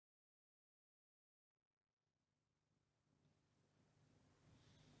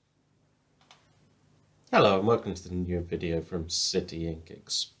Hello and welcome to the new video from City Ink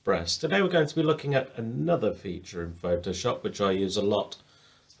Express. Today we're going to be looking at another feature in Photoshop which I use a lot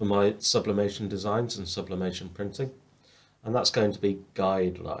for my sublimation designs and sublimation printing, and that's going to be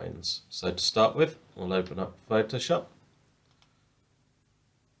guidelines. So to start with, we'll open up Photoshop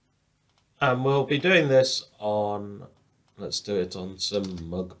and we'll be doing this on, let's do it on some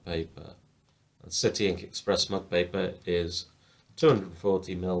mug paper. And City Ink Express mug paper is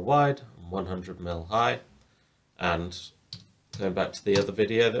 240mm wide and 100mm high, and going back to the other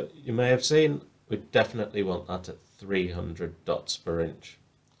video that you may have seen, we definitely want that at 300 dots per inch.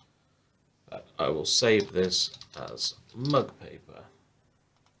 But I will save this as mug paper,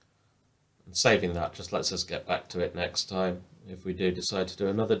 and saving that just lets us get back to it next time if we do decide to do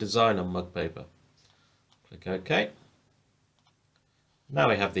another design on mug paper. Click OK. Now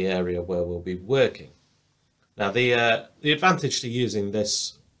we have the area where we'll be working. Now the advantage to using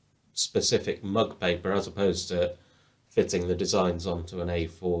this specific mug paper as opposed to fitting the designs onto an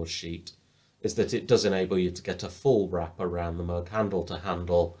A4 sheet is that it does enable you to get a full wrap around the mug, handle to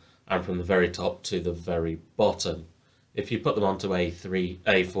handle, and from the very top to the very bottom. If you put them onto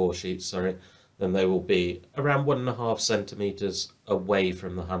A4 sheets, then they will be around 1.5 centimeters away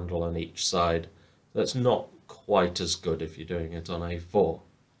from the handle on each side. That's not quite as good if you're doing it on A4.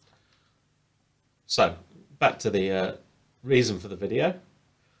 So back to the reason for the video.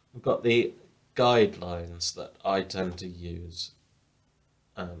 We've got the guidelines that I tend to use,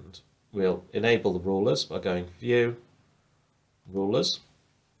 and we'll enable the rulers by going View, Rulers,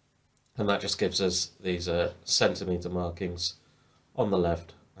 and that just gives us these centimeter markings on the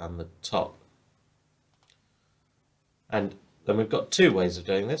left and the top. And then we've got two ways of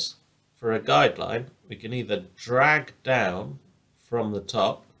doing this. For a guideline, we can either drag down from the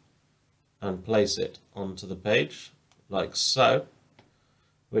top and place it onto the page, like so,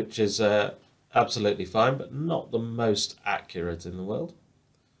 which is absolutely fine, but not the most accurate in the world.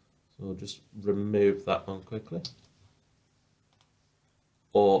 So we'll just remove that one quickly.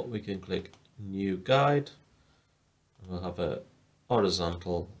 Or we can click New Guide, and we'll have a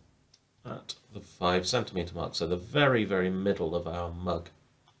horizontal at the 5 centimeter mark, so the very, very middle of our mug.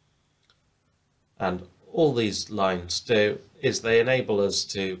 And all these lines do is they enable us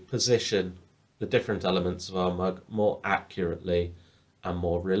to position the different elements of our mug more accurately and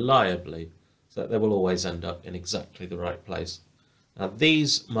more reliably, so that they will always end up in exactly the right place. Now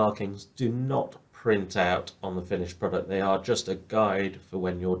these markings do not print out on the finished product, they are just a guide for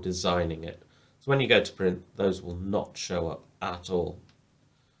when you're designing it. So when you go to print, those will not show up at all.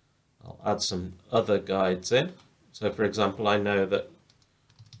 I'll add some other guides in. So for example, I know that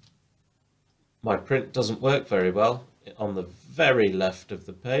my print doesn't work very well on the very left of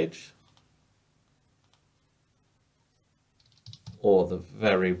the page or the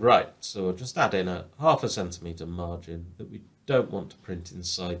very right. So we'll just add in a 0.5 centimeter margin that we don't want to print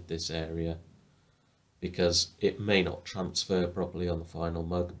inside this area because it may not transfer properly on the final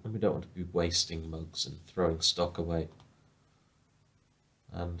mug, and we don't want to be wasting mugs and throwing stock away.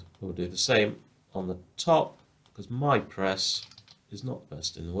 And we'll do the same on the top because my press is not the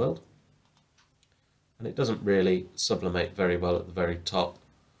best in the world, and it doesn't really sublimate very well at the very top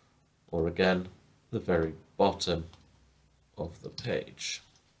or again the very bottom of the page.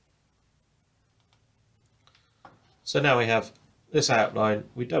 So now we have this outline.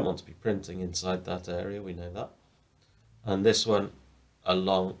 We don't want to be printing inside that area, we know that, and this one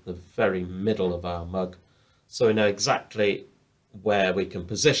along the very middle of our mug, so we know exactly where we can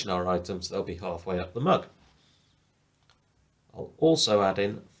position our items. They'll be halfway up the mug. I'll also add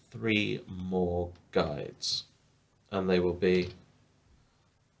in 3 more guides, and they will be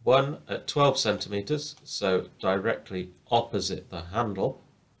one at 12 centimeters, so directly opposite the handle,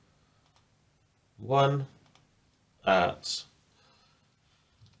 one at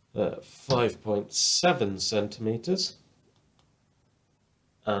 5.7 centimeters,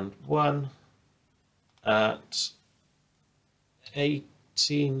 and one at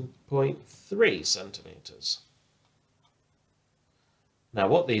 18.3 centimeters. Now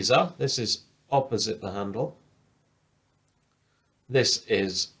what these are, this is opposite the handle. This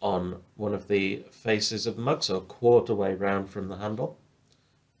is on one of the faces of the mug, so a quarter way round from the handle.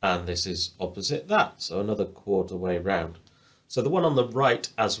 And this is opposite that, so another quarter way round. So the one on the right,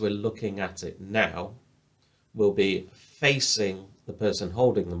 as we're looking at it now, will be facing the person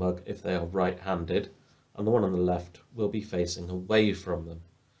holding the mug if they are right-handed, and the one on the left will be facing away from them.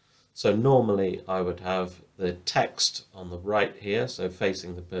 So normally I would have the text on the right here, so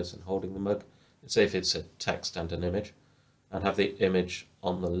facing the person holding the mug, say if it's a text and an image, and have the image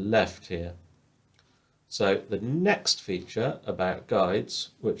on the left here. So the next feature about guides,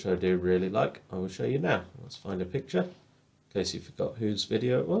 which I do really like, I will show you now. Let's find a picture, in case you forgot whose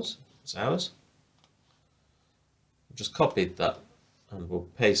video it was. It's ours. I've just copied that and we'll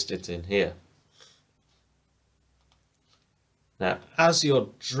paste it in here. Now, as you're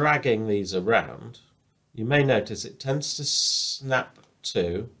dragging these around, you may notice it tends to snap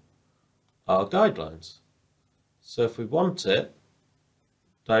to our guidelines. So if we want it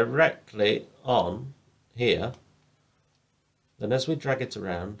directly on here, then as we drag it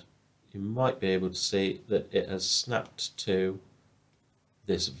around, you might be able to see that it has snapped to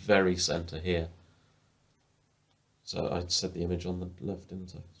this very center here. So I set the image on the left,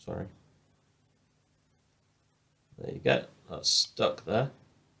 didn't I? Sorry. There you go, that's stuck there.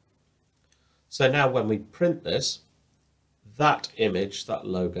 So now when we print this, that image, that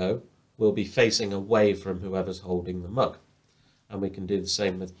logo, will be facing away from whoever's holding the mug. And we can do the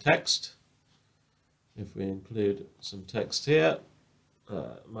same with text. If we include some text here,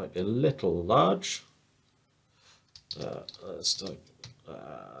 it might be a little large. Let's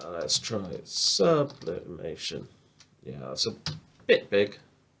try sublimation. Yeah, that's a bit big.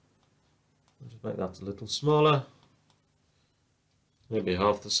 I'll just make that a little smaller. Maybe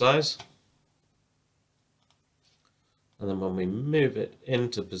half the size. And then when we move it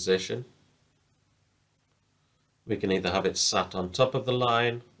into position, we can either have it sat on top of the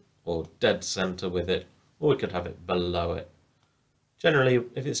line or dead center with it, or we could have it below it. Generally,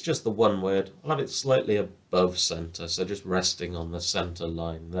 if it's just the one word, I'll have it slightly above center, so just resting on the center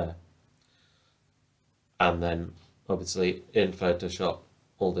line there. And then obviously in Photoshop,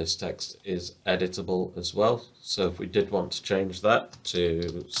 all this text is editable as well. So if we did want to change that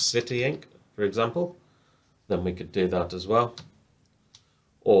to City Ink, for example, then we could do that as well.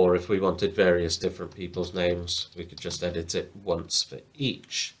 Or if we wanted various different people's names, we could just edit it once for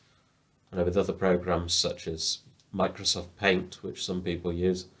each. And with other programs such as Microsoft Paint, which some people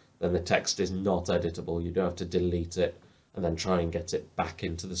use, then the text is not editable. You do have to delete it and then try and get it back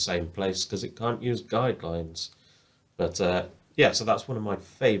into the same place because it can't use guidelines. But yeah, so that's one of my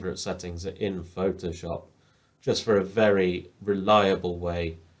favorite settings in Photoshop, just for a very reliable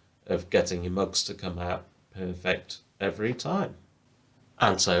way of getting your mugs to come out perfect every time.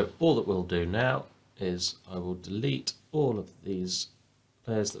 And so all that we'll do now is I will delete all of these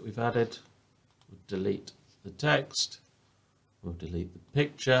layers that we've added. We'll delete the text, we'll delete the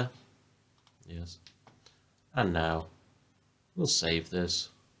picture, yes, and now we'll save this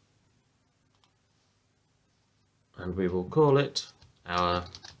and we will call it our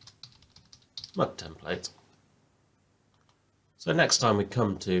mug template. So next time we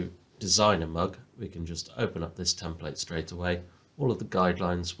come to design a mug, we can just open up this template straight away. All of the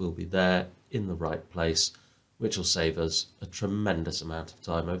guidelines will be there in the right place, which will save us a tremendous amount of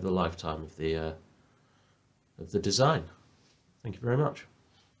time over the lifetime of the design. Thank you very much.